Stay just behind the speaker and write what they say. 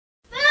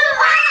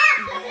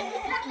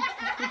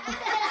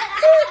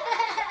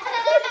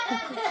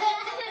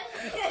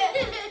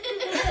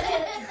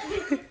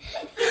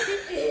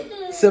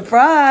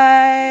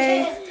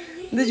Surprise.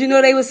 Did you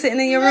know they were sitting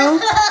in your room?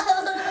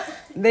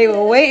 They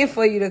were waiting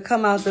for you to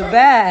come out the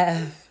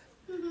bath.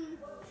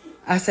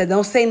 I said,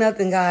 don't say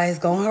nothing, guys.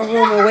 Go in her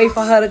room and wait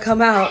for her to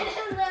come out.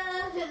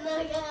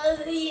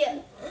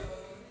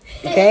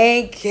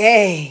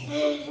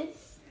 KK.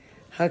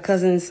 Her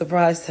cousin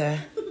surprised her.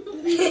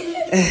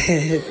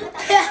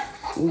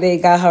 They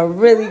got her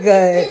really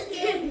good.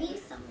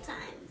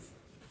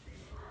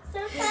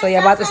 So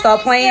y'all about to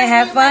start playing,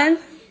 have fun?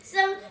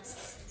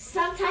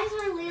 Sometimes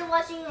when we were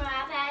watching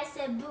rap, I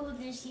said boo,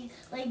 then she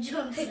like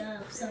jumps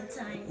up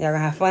sometimes. Y'all gonna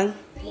have fun?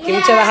 Yeah. Give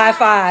each other a high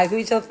five. Give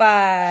each other a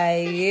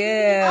five.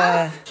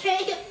 Yeah.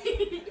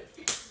 Okay.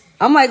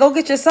 I'm like, go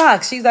get your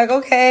socks. She's like,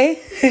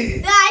 okay.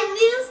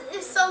 I knew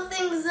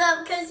something's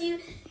up because you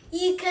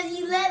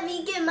let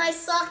me get my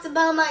socks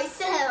by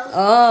myself.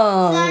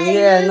 Oh,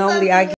 yeah. Normally I